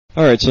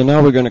Alright, so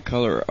now we're going to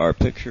color our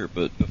picture,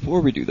 but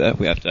before we do that,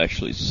 we have to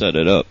actually set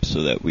it up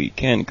so that we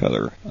can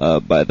color.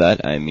 By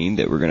that, I mean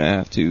that we're going to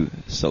have to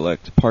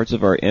select parts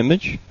of our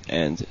image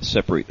and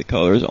separate the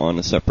colors on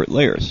the separate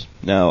layers.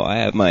 Now, I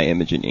have my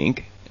image in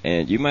ink,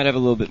 and you might have a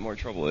little bit more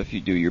trouble if you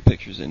do your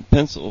pictures in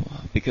pencil,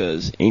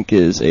 because ink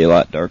is a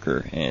lot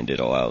darker, and it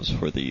allows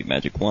for the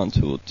magic wand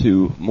tool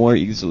to more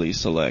easily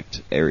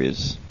select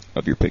areas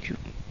of your picture.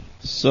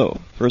 So,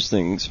 first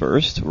things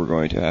first, we're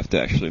going to have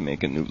to actually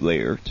make a new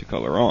layer to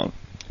color on.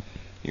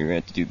 You're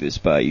going to have to do this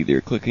by either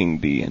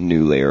clicking the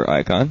new layer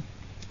icon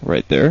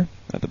right there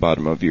at the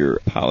bottom of your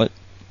palette,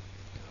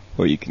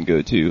 or you can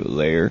go to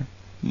Layer,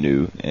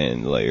 New,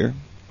 and Layer,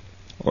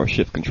 or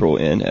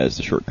Shift-Control-N as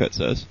the shortcut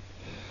says.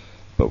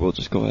 But we'll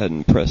just go ahead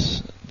and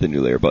press the new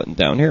layer button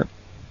down here.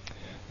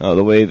 Now,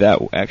 the way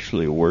that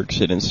actually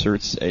works, it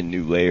inserts a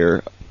new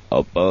layer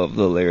above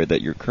the layer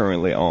that you're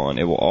currently on.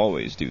 It will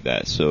always do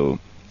that, so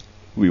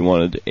we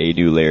wanted a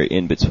new layer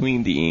in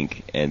between the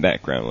ink and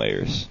background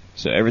layers.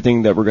 So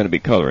everything that we're going to be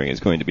coloring is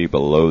going to be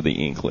below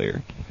the ink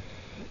layer.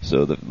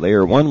 So the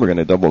layer 1, we're going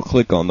to double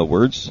click on the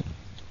words.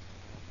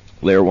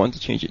 Layer 1 to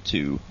change it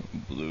to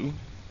blue.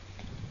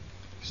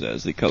 So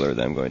that's the color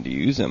that I'm going to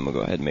use. I'm going to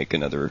go ahead and make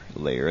another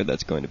layer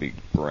that's going to be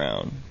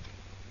brown.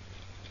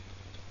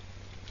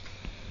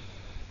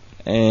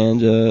 And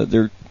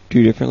they're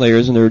two different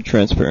layers and they're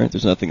transparent.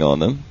 There's nothing on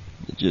them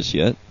just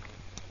yet.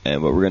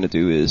 And what we're going to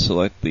do is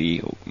select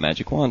the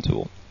magic wand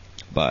tool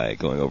by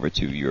going over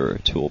to your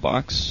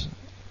toolbox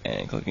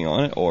and clicking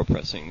on it, or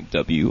pressing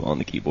W on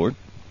the keyboard.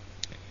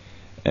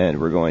 And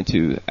we're going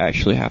to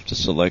actually have to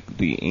select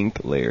the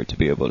ink layer to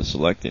be able to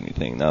select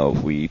anything. Now,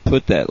 if we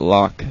put that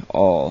lock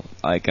all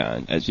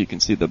icon, as you can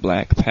see the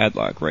black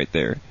padlock right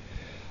there,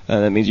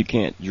 that means you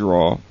can't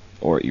draw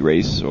or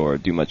erase or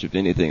do much of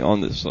anything on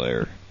this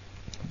layer,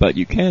 but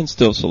you can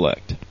still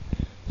select.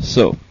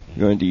 So,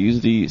 you're going to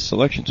use the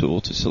selection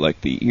tool to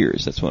select the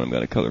ears. That's what I'm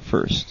going to color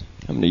first.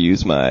 I'm going to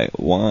use my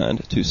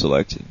wand to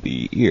select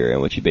the ear,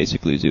 and what you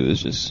basically do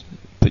is just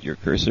put your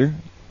cursor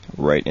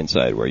right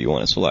inside where you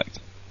want to select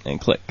and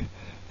click,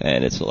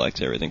 and it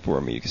selects everything for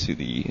me. You can see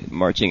the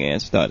marching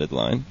ants dotted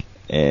line,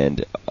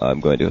 and I'm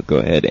going to go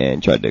ahead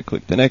and try to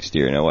click the next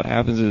ear. Now what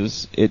happens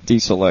is it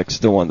deselects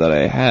the one that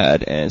I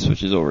had and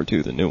switches over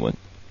to the new one.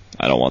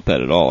 I don't want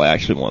that at all. I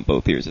actually want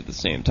both ears at the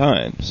same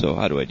time. So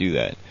how do I do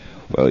that?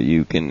 Well,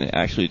 you can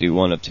actually do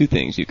one of two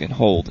things. You can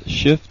hold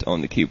Shift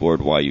on the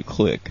keyboard while you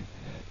click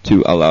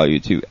to allow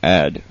you to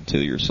add to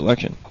your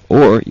selection.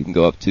 Or you can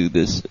go up to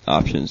this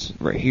options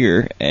right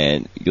here,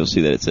 and you'll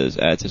see that it says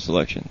Add to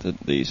Selection.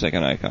 The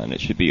second icon,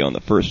 it should be on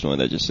the first one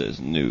that just says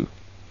New.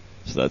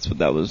 So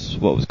that was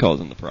what was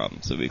causing the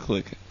problem. So we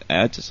click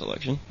Add to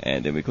Selection,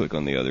 and then we click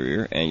on the other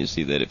ear, and you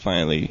see that it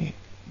finally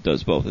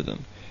does both of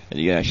them. And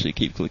you can actually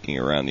keep clicking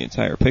around the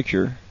entire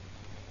picture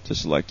to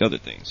select other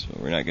things. But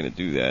we're not going to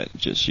do that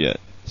just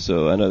yet.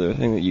 So another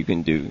thing that you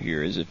can do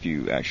here is if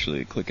you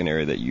actually click an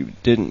area that you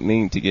didn't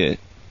mean to get,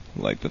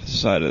 like the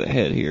side of the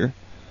head here,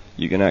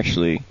 you can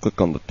actually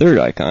click on the third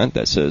icon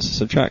that says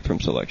Subtract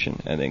from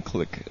Selection, and then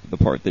click the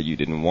part that you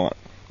didn't want.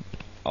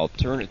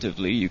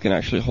 Alternatively, you can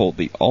actually hold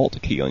the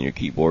Alt key on your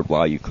keyboard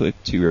while you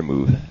click to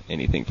remove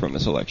anything from a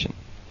selection.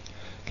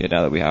 Okay,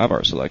 now that we have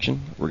our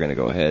selection, we're going to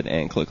go ahead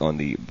and click on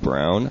the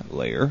brown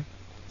layer,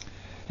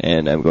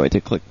 and I'm going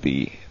to click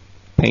the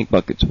Paint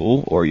Bucket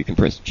tool, or you can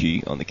press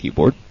G on the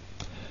keyboard,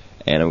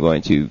 and I'm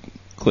going to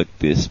click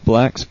this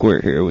black square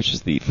here, which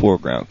is the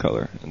foreground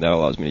color, and that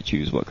allows me to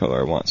choose what color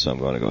I want. So I'm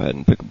going to go ahead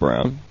and pick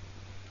brown,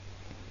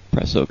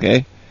 press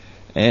OK,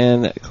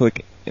 and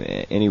click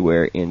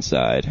anywhere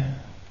inside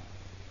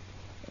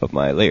of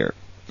my layer,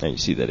 and you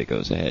see that it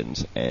goes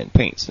ahead and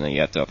paints. Now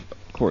you have to, of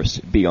course,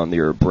 be on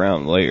your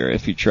brown layer.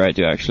 If you try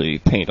to actually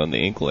paint on the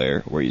ink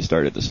layer where you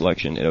started the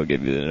selection, it'll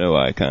give you the no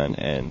icon,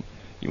 and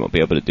you won't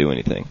be able to do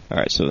anything.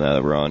 Alright, so now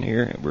that we're on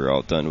here, we're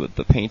all done with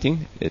the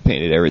painting. It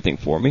painted everything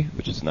for me,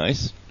 which is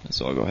nice.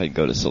 So I'll go ahead and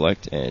go to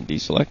Select and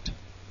Deselect.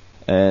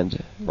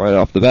 And right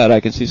off the bat,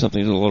 I can see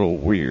something's a little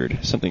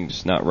weird.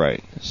 Something's not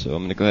right. So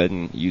I'm going to go ahead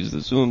and use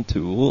the Zoom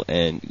tool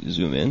and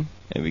zoom in.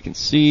 And we can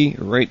see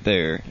right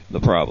there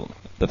the problem.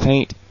 The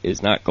paint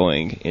is not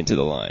going into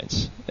the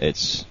lines.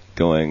 It's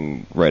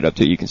going right up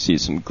to it. You can see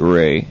some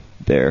gray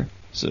there.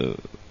 So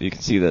you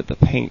can see that the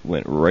paint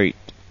went right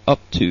up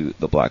to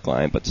the black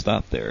line but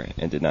stopped there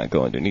and did not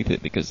go underneath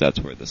it, because that's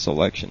where the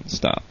selection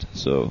stopped.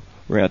 So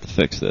we're going to have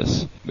to fix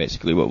this.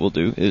 Basically what we'll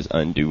do is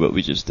undo what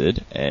we just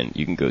did, and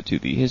you can go to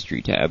the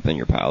History tab in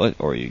your palette,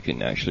 or you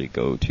can actually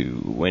go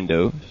to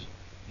Windows,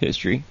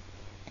 History,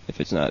 if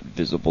it's not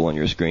visible on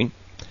your screen.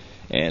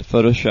 And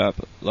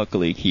Photoshop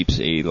luckily keeps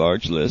a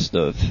large list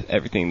of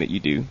everything that you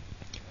do.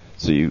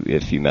 So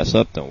if you mess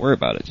up, don't worry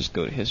about it. Just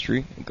go to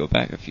History and go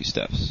back a few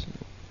steps.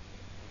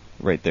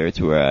 Right there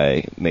to where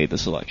I made the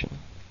selection.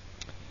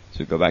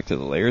 So go back to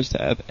the Layers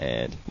tab,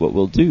 and what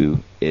we'll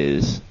do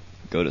is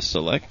go to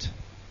Select,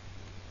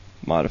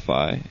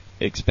 Modify,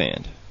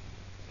 Expand.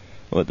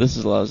 What this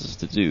allows us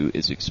to do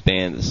is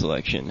expand the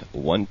selection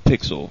 1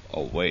 pixel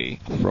away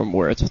from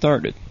where it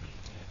started.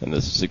 And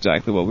this is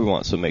exactly what we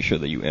want, so make sure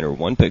that you enter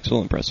 1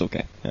 pixel and press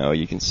OK. Now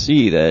you can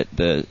see that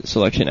the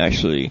selection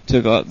actually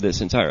took out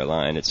this entire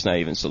line. It's not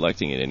even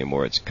selecting it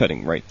anymore, it's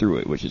cutting right through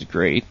it, which is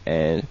great.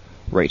 And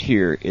right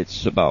here,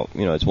 it's about,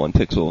 it's 1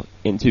 pixel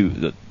into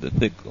the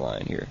thick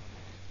line here.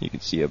 You can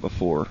see a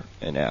before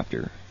and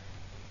after.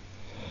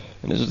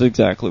 And this is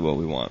exactly what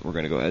we want. We're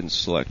going to go ahead and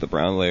select the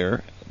brown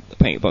layer, the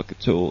paint bucket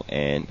tool,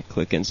 and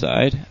click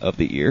inside of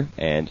the ear,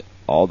 and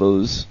all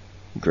those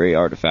gray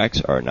artifacts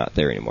are not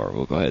there anymore.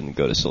 We'll go ahead and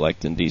go to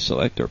select and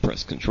deselect, or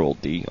press Control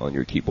D on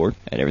your keyboard,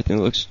 and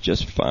everything looks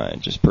just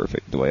fine, just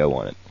perfect, the way I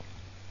want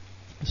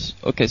it.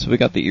 Okay, so we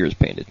got the ears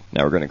painted.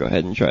 Now we're going to go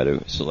ahead and try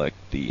to select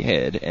the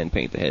head and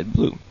paint the head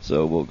blue.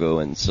 So we'll go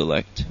and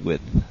select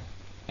with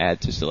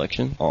Add to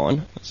Selection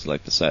on.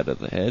 Select the side of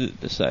the head,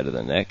 the side of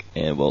the neck,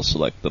 and we'll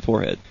select the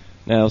forehead.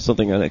 Now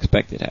something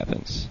unexpected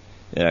happens.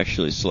 It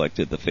actually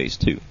selected the face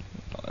too.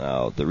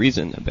 Now, the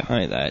reason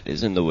behind that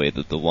is in the way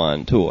that the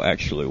wand tool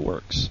actually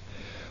works.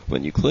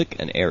 When you click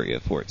an area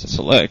for it to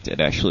select, it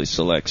actually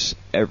selects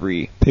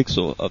every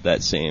pixel of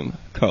that same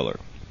color.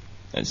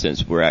 And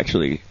since we're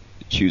actually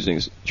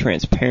choosing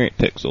transparent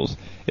pixels,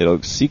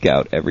 it'll seek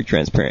out every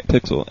transparent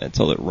pixel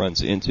until it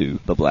runs into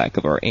the black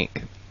of our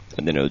ink.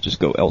 And then it'll just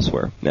go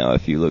elsewhere. Now,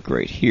 if you look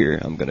right here,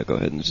 I'm going to go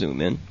ahead and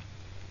zoom in.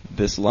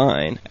 This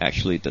line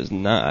actually does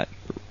not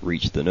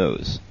reach the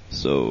nose.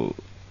 So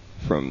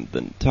from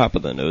the top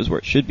of the nose, where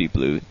it should be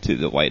blue, to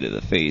the white of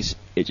the face,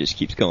 it just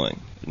keeps going.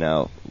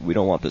 Now, we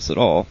don't want this at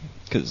all,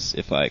 because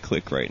if I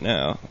click right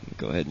now,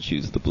 go ahead and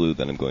choose the blue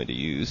that I'm going to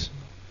use,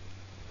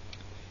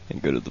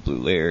 and go to the blue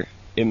layer,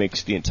 it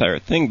makes the entire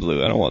thing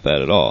blue. I don't want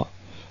that at all.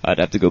 I'd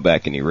have to go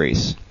back and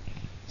erase.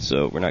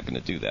 So we're not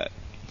going to do that.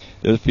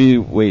 There's a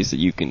few ways that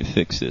you can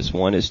fix this.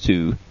 One is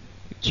to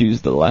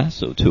choose the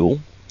Lasso Tool,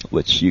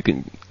 which you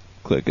can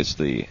click as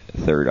the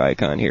third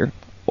icon here,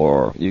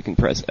 or you can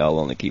press L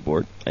on the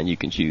keyboard, and you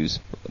can choose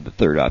the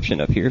third option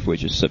up here,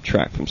 which is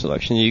Subtract from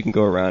Selection. You can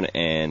go around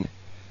and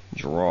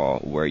draw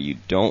where you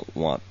don't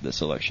want the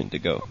selection to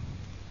go.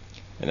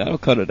 And that'll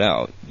cut it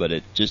out, but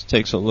it just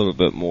takes a little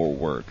bit more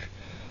work.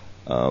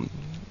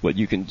 What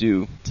you can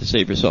do to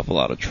save yourself a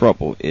lot of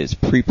trouble is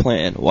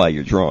pre-plan while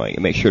you're drawing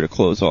and make sure to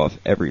close off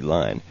every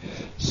line.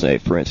 Say,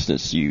 for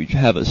instance, you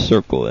have a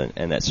circle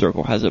and that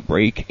circle has a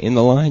break in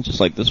the line,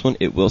 just like this one,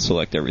 it will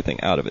select everything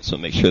out of it. So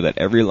make sure that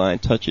every line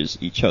touches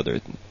each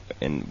other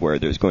and where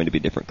there's going to be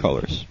different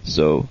colors.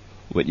 So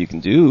what you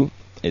can do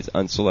is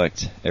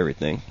unselect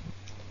everything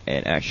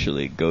and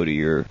actually go to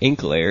your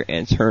ink layer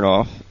and turn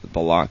off the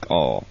lock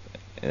all.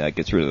 And that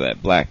gets rid of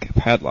that black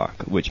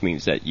padlock, which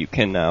means that you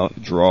can now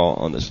draw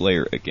on this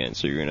layer again.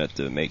 So you're going to have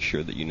to make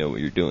sure that you know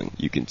what you're doing.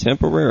 You can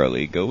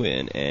temporarily go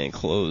in and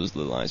close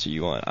the lines that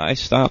you want. I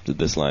stopped at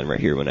this line right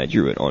here when I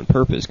drew it on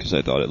purpose because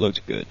I thought it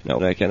looked good. Now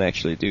what I can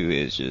actually do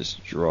is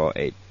just draw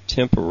a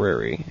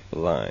temporary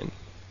line.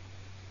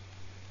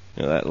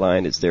 Now that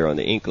line is there on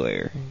the ink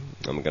layer.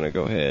 I'm going to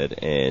go ahead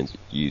and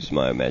use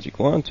my magic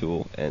wand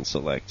tool and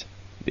select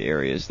the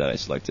areas that I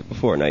selected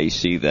before. Now you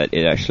see that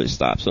it actually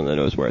stops on the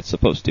nose where it's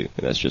supposed to,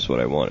 and that's just what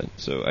I wanted.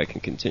 So I can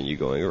continue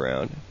going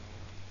around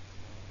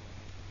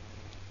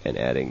and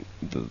adding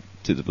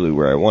to the blue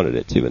where I wanted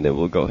it to, and then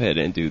we'll go ahead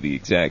and do the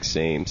exact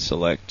same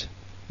select,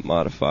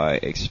 modify,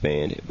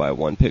 expand by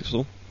 1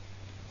 pixel.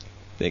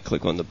 Then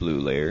click on the blue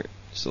layer,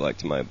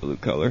 select my blue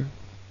color,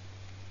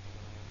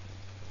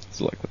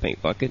 select the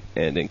paint bucket,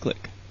 and then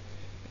click.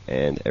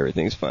 And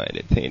everything's fine.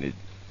 It painted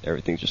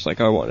everything just like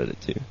I wanted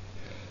it to.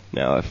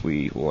 Now if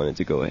we wanted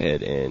to go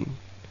ahead and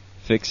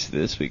fix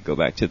this, we go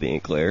back to the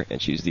ink layer and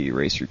choose the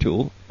eraser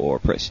tool, or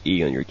press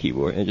E on your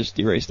keyboard and just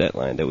erase that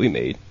line that we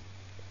made.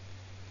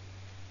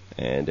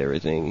 And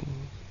everything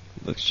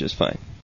looks just fine.